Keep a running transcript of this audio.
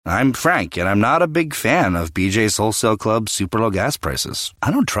I'm Frank, and I'm not a big fan of BJ's Wholesale Club's super low gas prices. I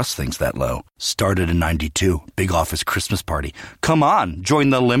don't trust things that low. Started in 92. Big office Christmas party. Come on, join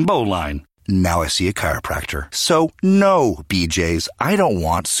the limbo line. Now I see a chiropractor. So, no, BJ's, I don't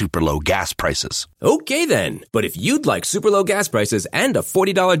want super low gas prices. Okay then, but if you'd like super low gas prices and a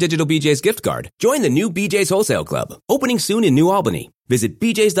 $40 digital BJ's gift card, join the new BJ's Wholesale Club, opening soon in New Albany. Visit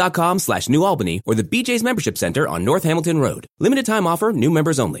bjs.com/New Albany or the BJ's Membership Center on North Hamilton Road. Limited time offer, new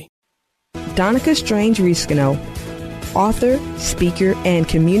members only. Donica Strange Riscano, author, speaker, and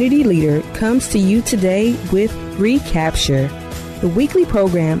community leader, comes to you today with Recapture, the weekly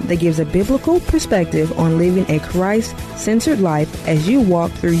program that gives a biblical perspective on living a Christ-centered life as you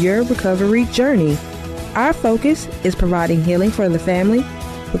walk through your recovery journey. Our focus is providing healing for the family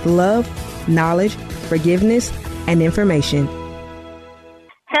with love, knowledge, forgiveness, and information.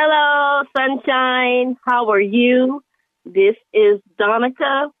 Hello, sunshine. How are you? This is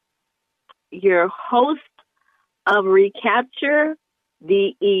Donica, your host of Recapture,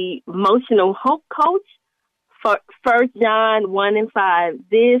 the emotional hope coach for 1 John 1 and 5.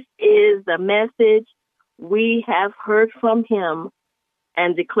 This is the message we have heard from him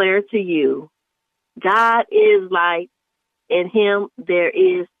and declare to you. God is light. In him there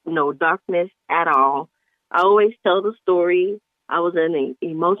is no darkness at all. I always tell the story. I was in an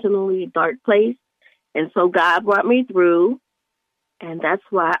emotionally dark place, and so God brought me through, and that's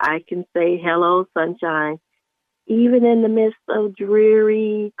why I can say hello, sunshine. Even in the midst of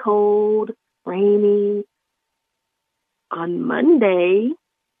dreary, cold, rainy, on Monday,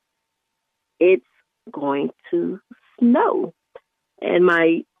 it's going to snow. And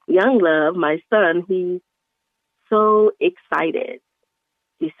my young love, my son, he's so excited.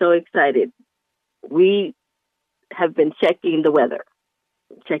 He's so excited. We have been checking the weather.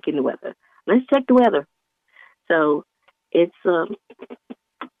 Let's check the weather. So it's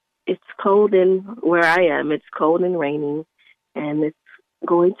cold in where I am. It's cold and raining, and it's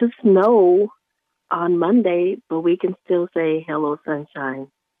going to snow on Monday, but we can still say hello, sunshine,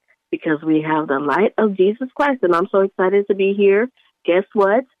 because we have the light of Jesus Christ, and I'm so excited to be here. Guess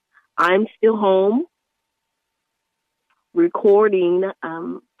what? I'm still home recording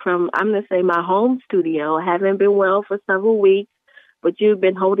from, I'm going to say, my home studio. I haven't been well for several weeks, but you've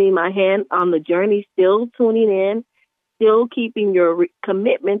been holding my hand on the journey, still tuning in, still keeping your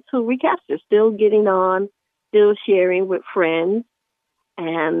commitment to Recapture, still getting on, still sharing with friends.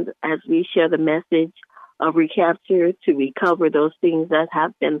 And as we share the message of Recapture to recover those things that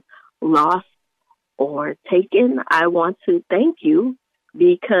have been lost or taken, I want to thank you,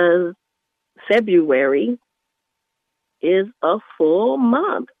 because February is a full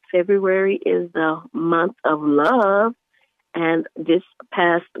month. February is the month of love. And this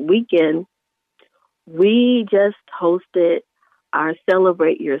past weekend, we just hosted our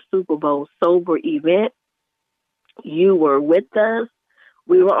Celebrate Your Super Bowl Sober event. You were with us.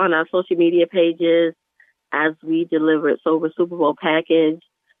 We were on our social media pages as we delivered Sober Super Bowl packages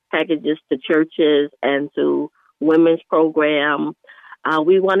to churches and to women's program.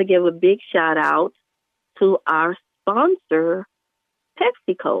 We want to give a big shout out to our sponsor,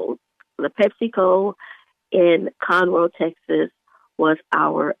 PepsiCo. The PepsiCo in Conroe, Texas, was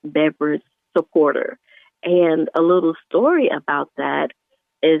our beverage supporter. And a little story about that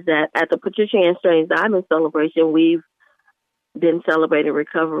is that at the Patricia Ann Strange Diamond Celebration, we've been celebrating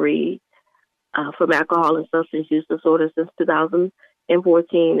recovery from alcohol and substance use disorder since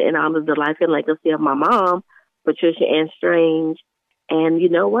 2014 in honor of the life and legacy of my mom, Patricia Ann Strange. And you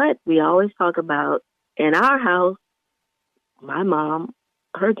know what? We always talk about, in our house, my mom,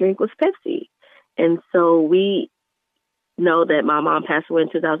 her drink was Pepsi. And so we know that my mom passed away in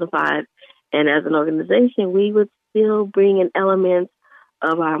 2005. And as an organization, we would still bring in elements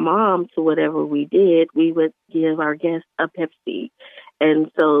of our mom to whatever we did. We would give our guests a Pepsi.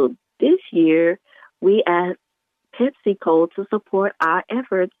 And so this year, we asked PepsiCo to support our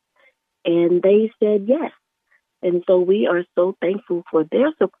efforts, and they said yes. And so we are so thankful for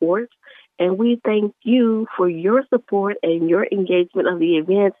their support, and we thank you for your support and your engagement of the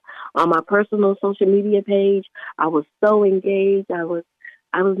events. On my personal social media page, I was so engaged. I was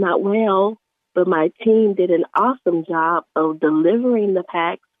not well, but my team did an awesome job of delivering the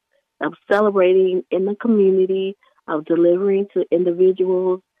packs, of celebrating in the community, of delivering to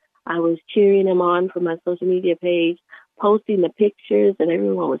individuals. I was cheering them on from my social media page, posting the pictures, and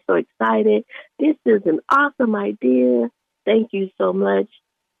everyone was so excited. This is an awesome idea. Thank you so much.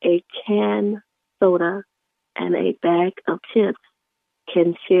 A can soda and a bag of chips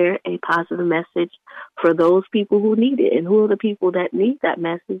can share a positive message for those people who need it. And who are the people that need that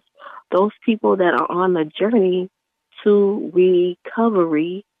message? Those people that are on the journey to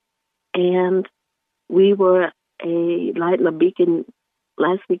recovery And we were a light and a beacon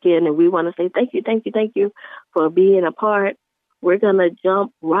last weekend, and we want to say thank you for being a part. We're going to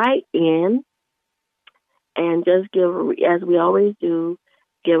jump right in and just give, as we always do,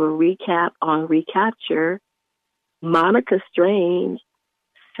 give a recap on Recapture. Monica Strange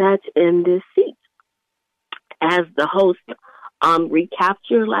sat in this seat as the host on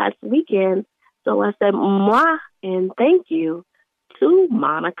Recapture last weekend. So I said, mwah, and thank you to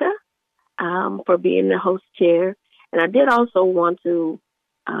Monica for being the host chair. And I did also want to,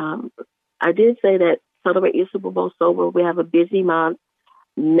 I did say that Celebrate Your Super Bowl Sober. We have a busy month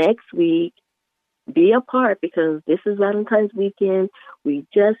next week. Be a part because this is Valentine's weekend. We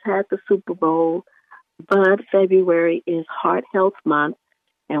just had the Super Bowl, but February is Heart Health Month,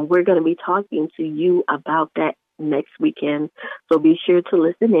 and we're going to be talking to you about that next weekend. So be sure to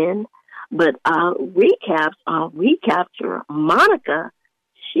listen in. But recaps on Recapture, Monica,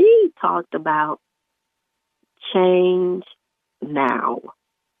 she talked about change now.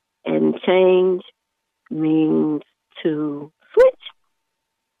 And change means to switch.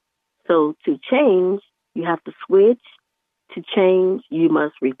 So to change, you have to switch. To change, you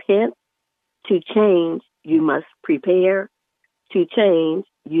must repent. To change, you must prepare. To change,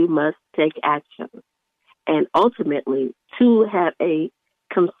 you must take action. And ultimately, to have a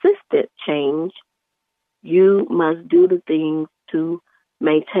consistent change, you must do the things to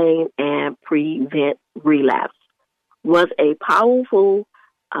maintain and prevent relapse. Was a powerful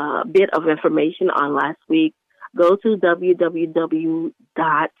bit of information on last week. Go to www.kkht.com,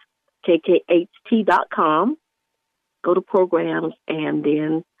 go to programs, and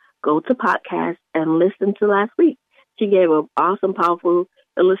then go to podcasts and listen to last week. She gave an awesome, powerful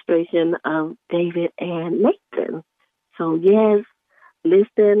illustration of David and Nathan. So yes,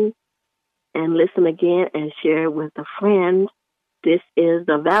 listen and listen again and share with a friend. This is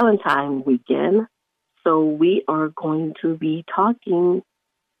the Valentine weekend, so we are going to be talking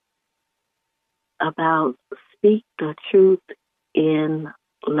about speak the truth in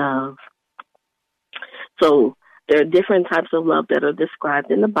love. So there are different types of love that are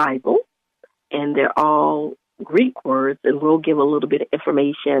described in the Bible, and they're all Greek words, and we'll give a little bit of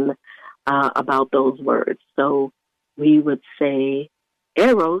information about those words. So we would say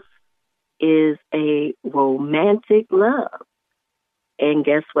eros is a romantic love. And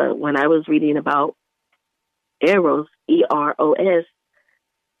guess what? When I was reading about eros, E-R-O-S,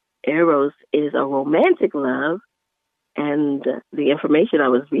 eros is a romantic love, and the information I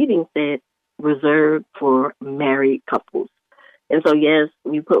was reading said reserved for married couples. And so, yes,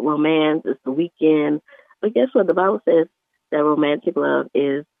 we put romance, it's the weekend, but guess what? The Bible says that romantic love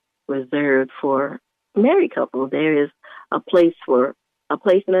is reserved for married couples. There is a place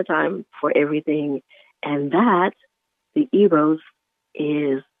and a time for everything, and that, the eros,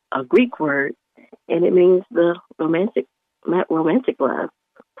 is a Greek word, and it means the romantic love.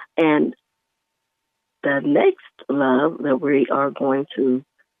 And the next love that we are going to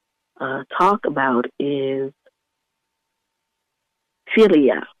talk about is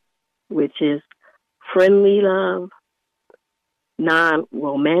philia, which is friendly love,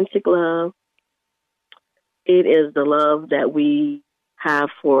 non-romantic love. It is the love that we have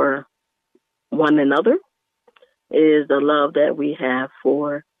for one another. It is the love that we have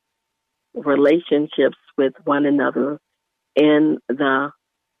for relationships with one another in the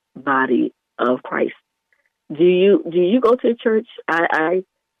body of Christ. Do you go to church? I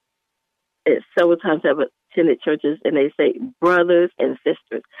several times have attended churches, and they say brothers and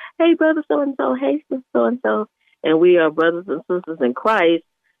sisters. Hey, brother so and so. Hey, sister so and so. And we are brothers and sisters in Christ.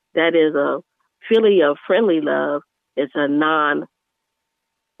 That is a philia, friendly love. It's a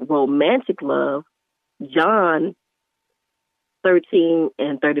non-romantic love. John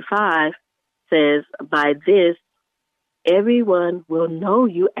 13:35 says, "By this, everyone will know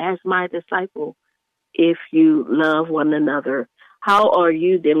you as my disciple if you love one another." How are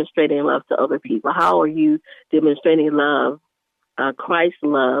you demonstrating love to other people? How are you demonstrating love, Christ's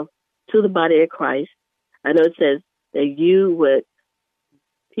love, to the body of Christ? I know it says that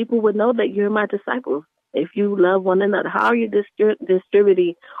people would know that you're my disciples if you love one another. How are you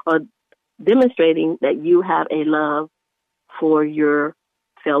distributing or demonstrating that you have a love for your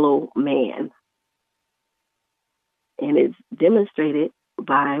fellow man? And it's demonstrated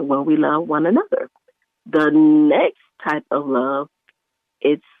by when we love one another. The next type of love,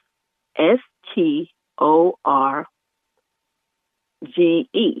 it's STORGE,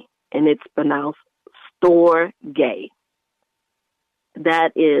 and it's pronounced storge.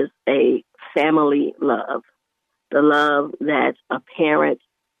 That is a family love, the love that a parent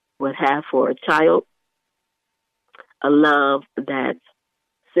would have for a child, a love that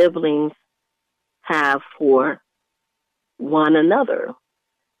siblings have for one another.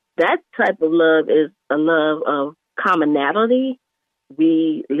 That type of love is a love of commonality.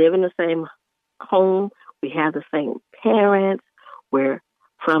 We live in the same home. We have the same parents. We're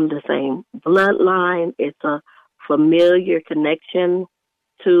from the same bloodline. It's a familiar connection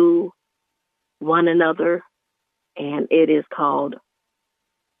to one another, and it is called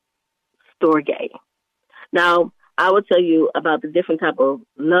storge. Now, I will tell you about the different type of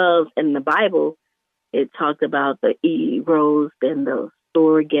loves in the Bible. It talked about the eros and the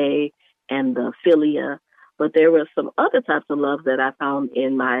storge and the philia, but there were some other types of love that I found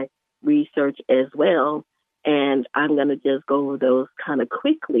in my research as well, and I'm going to just go over those kind of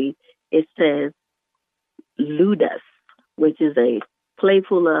quickly. It says ludus, which is a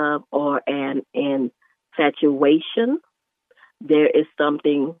playful love or an infatuation. There is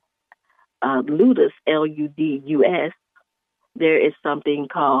something, ludus, Ludus. There is something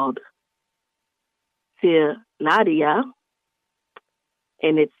called philatia,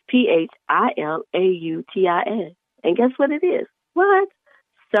 and it's Philautis. And guess what it is? What?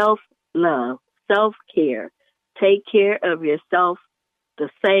 Self-love, self-care. Take care of yourself the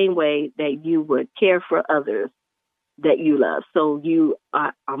same way that you would care for others that you love. So you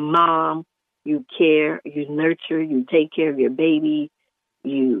are a mom, you care, you nurture, you take care of your baby,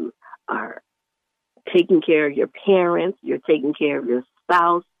 you are taking care of your parents, you're taking care of your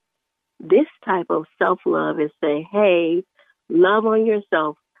spouse. This type of self-love is saying, hey, love on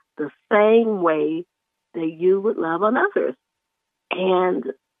yourself the same way that you would love on others. And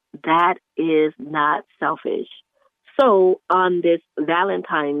that is not selfish. So on this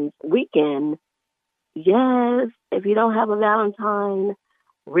Valentine's weekend, yes, if you don't have a Valentine,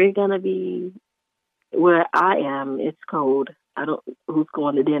 we're going to be where I am. It's cold. Who's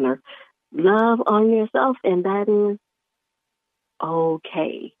going to dinner? Love on yourself, and that is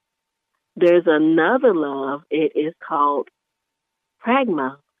okay. There's another love. It is called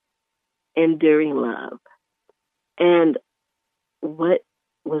pragma, enduring love. And what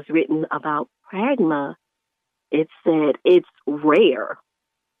was written about pragma, it said it's rare.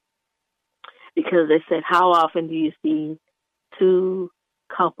 Because they said, how often do you see two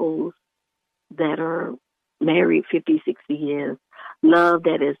couples that are married 50, 60 years, love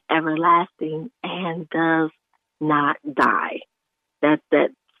that is everlasting and does not die? That's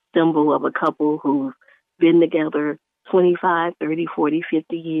that symbol of a couple who's been together 25, 30, 40,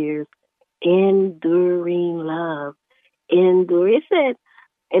 50 years, enduring love. It said,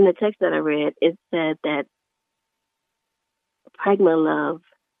 in the text that I read, it said that pragma love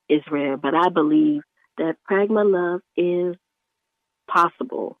is rare, but I believe that pragma love is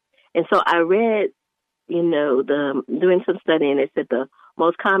possible. And so I read, doing some studying, it said the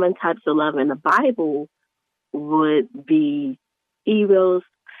most common types of love in the Bible would be eros,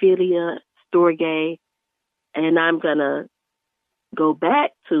 philia, storge, and I'm going to go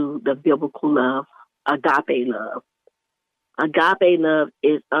back to the biblical love, agape love. Agape love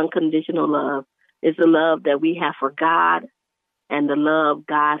is unconditional love. It's the love that we have for God and the love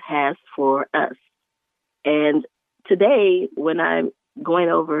God has for us. And today, when I'm going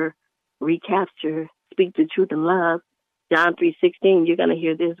over recapture, speak the truth in love, John 3:16, you're going to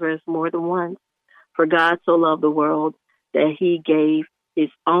hear this verse more than once. For God so loved the world that he gave his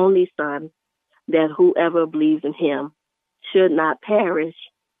only son, that whoever believes in him should not perish,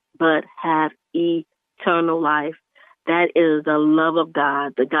 but have eternal life. That is the love of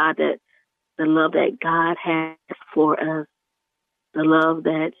God, the love that God has for us, the love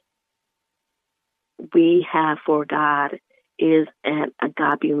that we have for God is an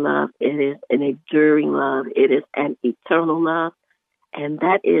agape love. It is an enduring love. It is an eternal love. And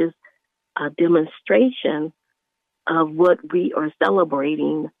that is a demonstration of what we are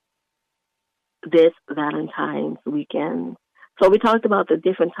celebrating this Valentine's weekend. So we talked about the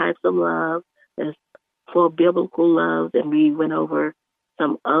different types of love. There's 4 biblical loves, and we went over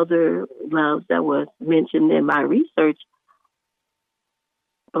some other loves that was mentioned in my research.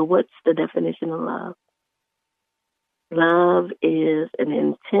 But what's the definition of love? Love is an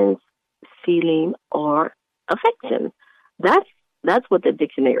intense feeling or affection. That's what the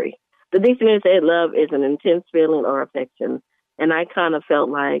dictionary said. Love is an intense feeling or affection. And I kind of felt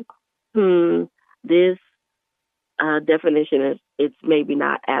like, this definition it's maybe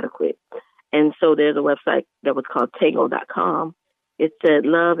not adequate. And so there's a website that was called Tango.com. It said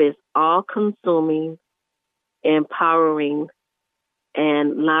love is all-consuming, empowering,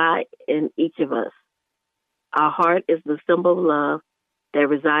 and lie in each of us. Our heart is the symbol of love that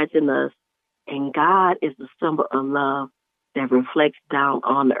resides in us, and God is the symbol of love that reflects down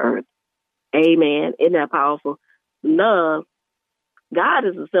on the earth. Amen. Isn't that powerful? Love God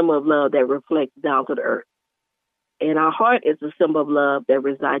is a symbol of love that reflects down to the earth. And our heart is a symbol of love that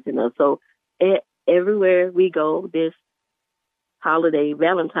resides in us. So everywhere we go this holiday,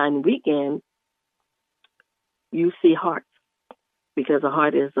 Valentine weekend, you see hearts, because a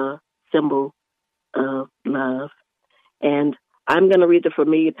heart is a symbol of love. And I'm going to read the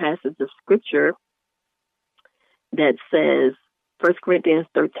familiar passage of Scripture that says 1 Corinthians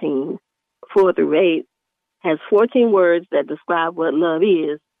 13, 4-8, has 14 words that describe what love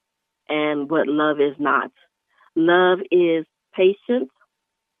is and what love is not. Love is patient.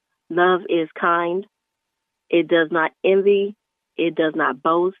 Love is kind. It does not envy. It does not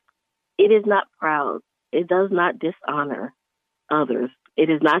boast. It is not proud. It does not dishonor others. It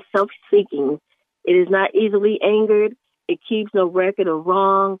is not self-seeking. It is not easily angered. It keeps no record of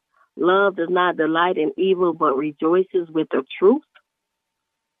wrong. Love does not delight in evil, but rejoices with the truth.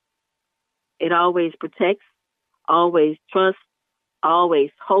 It always protects, always trusts, always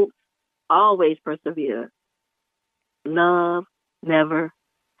hopes, always perseveres. Love never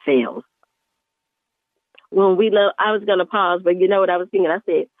fails. When we love, I was going to pause, but you know what I was thinking? I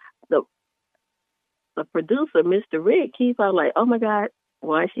said, the producer, Mr. Rick, he's all like, oh my God,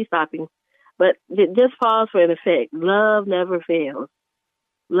 why is she stopping? But just pause for an effect. Love never fails.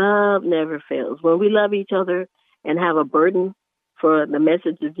 Love never fails. When we love each other and have a burden for the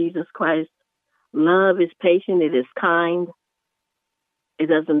message of Jesus Christ, love is patient. It is kind. It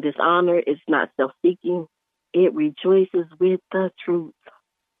doesn't dishonor. It's not self-seeking. It rejoices with the truth.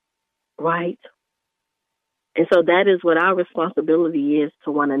 Right? And so that is what our responsibility is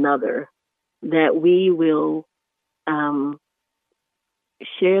to one another, that we will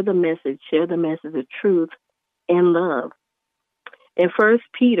share the message of truth and love. In 1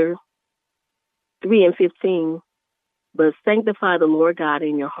 Peter 3:15, but sanctify the Lord God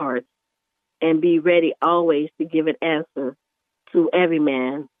in your hearts, and be ready always to give an answer to every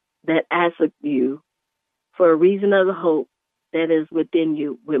man that asketh you for a reason of the hope that is within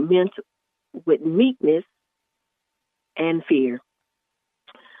you, with meekness and fear.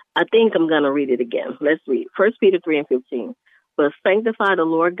 I think I'm going to read it again. Let's read 1 Peter 3:15. But sanctify the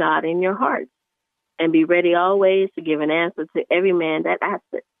Lord God in your hearts, and be ready always to give an answer to every man that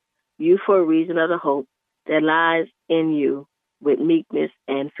asketh you for a reason of the hope that lies in you, with meekness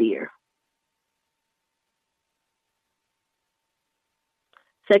and fear.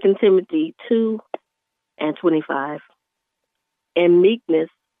 2 Timothy 2:25. And meekness,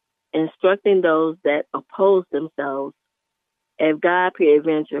 instructing those that oppose themselves, if God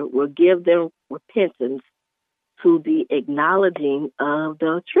peradventure will give them repentance to the acknowledging of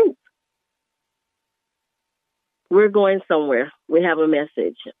the truth. We're going somewhere. We have a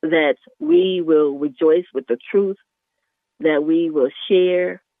message that we will rejoice with the truth, that we will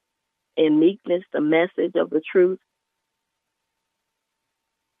share in meekness the message of the truth,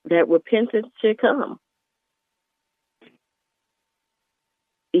 that repentance should come.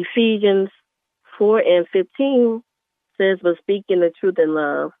 Ephesians 4:15 says, but speaking the truth in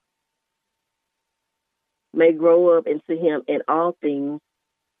love may grow up into him in all things,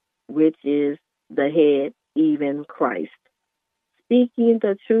 which is the head, even Christ. Speaking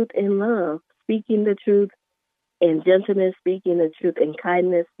the truth in love, speaking the truth in gentleness, speaking the truth in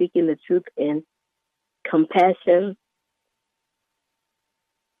kindness, speaking the truth in compassion.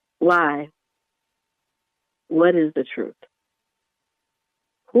 Why? What is the truth?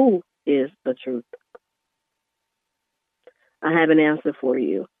 Who is the truth? I have an answer for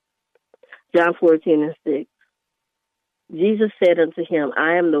you. John 14:6. Jesus said unto him,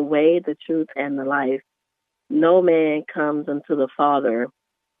 I am the way, the truth, and the life. No man comes unto the Father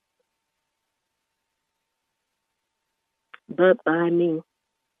but by me.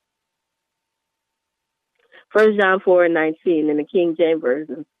 1 John 4:19 in the King James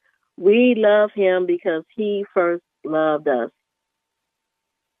Version. We love him because he first loved us.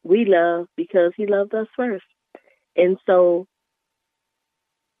 We love because he loved us first. And so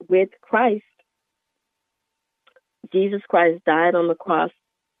with Christ, Jesus Christ died on the cross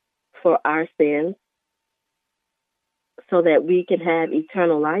for our sins so that we can have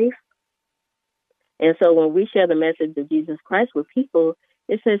eternal life. And so when we share the message of Jesus Christ with people,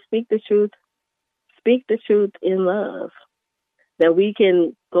 it says speak the truth in love. That we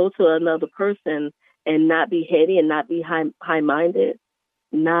can go to another person and not be heady and not be high-minded,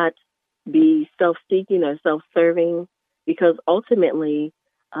 not be self-seeking or self-serving, because ultimately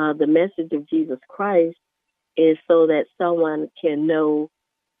the message of Jesus Christ is so that someone can know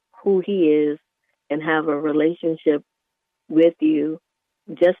who he is and have a relationship with you,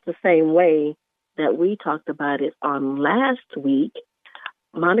 just the same way that we talked about it on last week.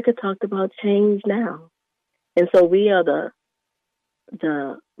 Monica talked about change now. And so we are the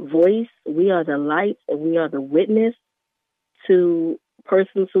the voice, we are the light, and we are the witness to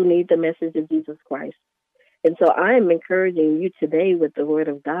persons who need the message of Jesus Christ. And so I am encouraging you today with the Word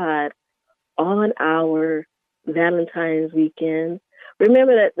of God on our Valentine's weekend.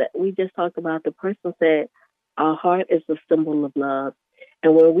 Remember that we just talked about, the person said, our heart is a symbol of love.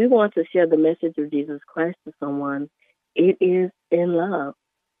 And when we want to share the message of Jesus Christ to someone, it is in love.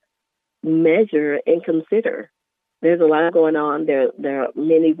 Measure and consider. There's a lot going on. There are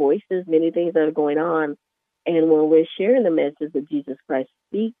many voices, many things that are going on. And when we're sharing the message of Jesus Christ,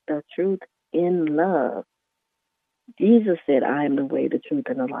 speak the truth in love. Jesus said, I am the way, the truth,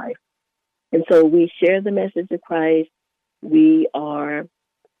 and the life. And so we share the message of Christ. We are,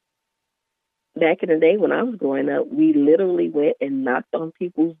 back in the day when I was growing up, we literally went and knocked on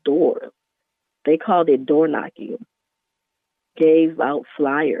people's doors. They called it door knocking. Gave out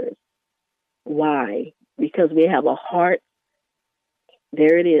flyers. Why? Because we have a heart.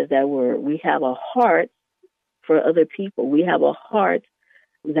 There it is, that word. We have a heart for other people. We have a heart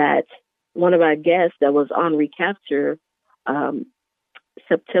that one of our guests that was on Recapture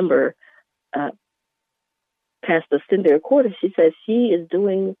September, Pastor Cindy Corder, she said she is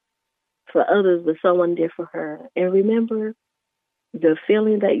doing for others what someone did for her. And remember the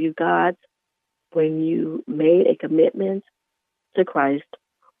feeling that you got when you made a commitment to Christ,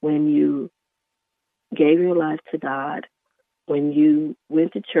 when you gave your life to God, when you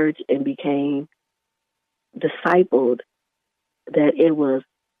went to church and became discipled, that it was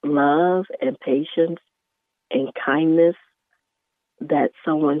love and patience and kindness that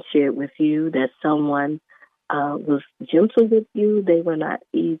someone shared with you, that someone was gentle with you. They were not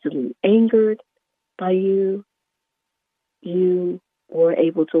easily angered by you. You were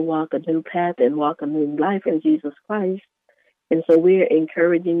able to walk a new path and walk a new life in Jesus Christ. And so we're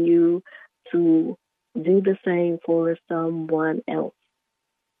encouraging you to do the same for someone else.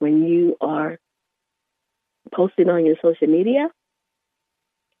 When you are posting on your social media,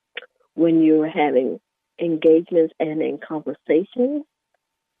 when you're having engagements and in conversations,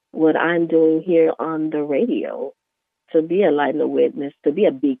 what I'm doing here on the radio, to be a light and a witness, to be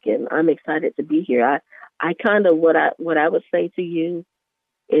a beacon. I'm excited to be here. I kind of, what I would say to you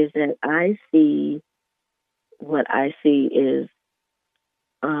is that I see, what I see is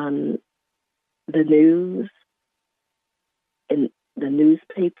on the news, in the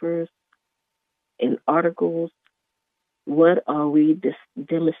newspapers, in articles, what are we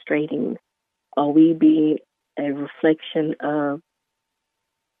demonstrating? Are we being a reflection of,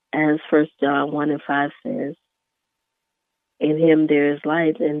 as 1 John 1:5 says, in him there is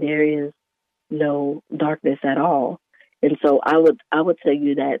light and there is no darkness at all. And so I would tell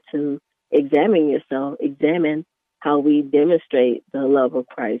you that to examine yourself, examine how we demonstrate the love of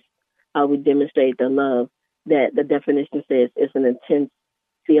Christ, how we demonstrate the love that the definition says is an intense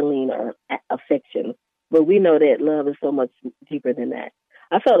feeling or affection. But we know that love is so much deeper than that.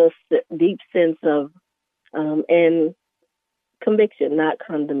 I felt a deep sense of and conviction, not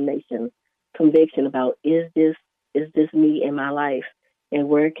condemnation, conviction about, is this me in my life, and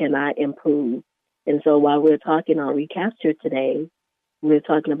where can I improve? And so while we're talking on Recapture today, we're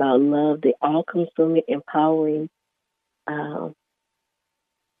talking about love, the all-consuming, empowering that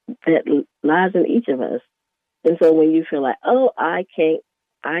lies in each of us. And so when you feel like, oh, I can't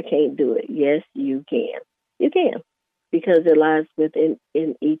do it, yes, you can. You can, because it lies within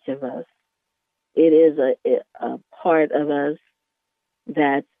each of us. It is a part of us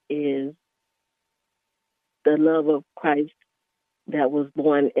that is the love of Christ that was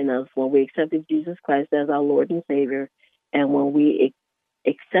born in us when we accepted Jesus Christ as our Lord and Savior. And when we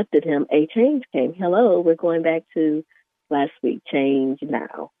accepted him, a change came. Hello, we're going back to last week, change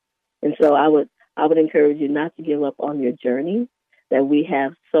now. And so I would encourage you not to give up on your journey, that we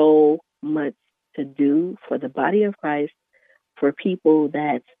have so much to do for the body of Christ, for people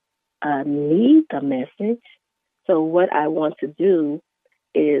that need the message. So what I want to do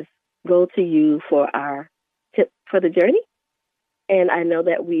is go to you for our tip for the journey. And I know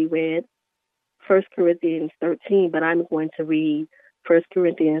that we read 1 Corinthians 13, but I'm going to read 1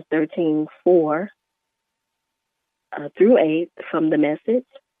 Corinthians 13, 4 through 8 from the Message.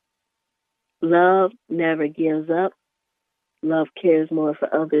 Love never gives up. Love cares more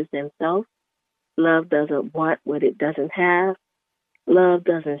for others than self. Love doesn't want what it doesn't have. Love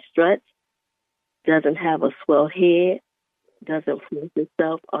doesn't strut, doesn't have a swell head, doesn't force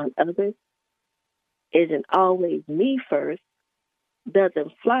itself on others, isn't always me first,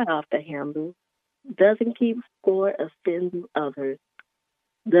 doesn't fly off the handle, doesn't keep score of sins of others,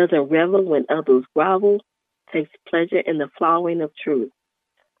 doesn't revel when others grovel, takes pleasure in the flowering of truth,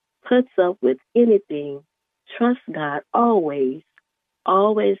 puts up with anything, trusts God always,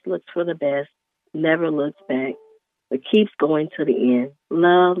 always looks for the best, never looks back, but keeps going to the end.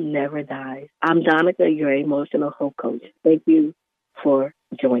 Love never dies. I'm Donica, your emotional hope coach. Thank you for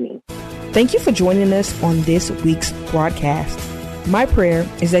joining. Thank you for joining us on this week's broadcast. My prayer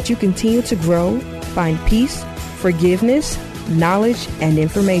is that you continue to grow, find peace, forgiveness, knowledge, and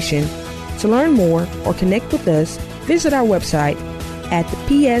information. To learn more or connect with us, visit our website at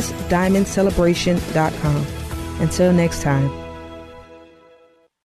thepsdiamondcelebration.com. Until next time.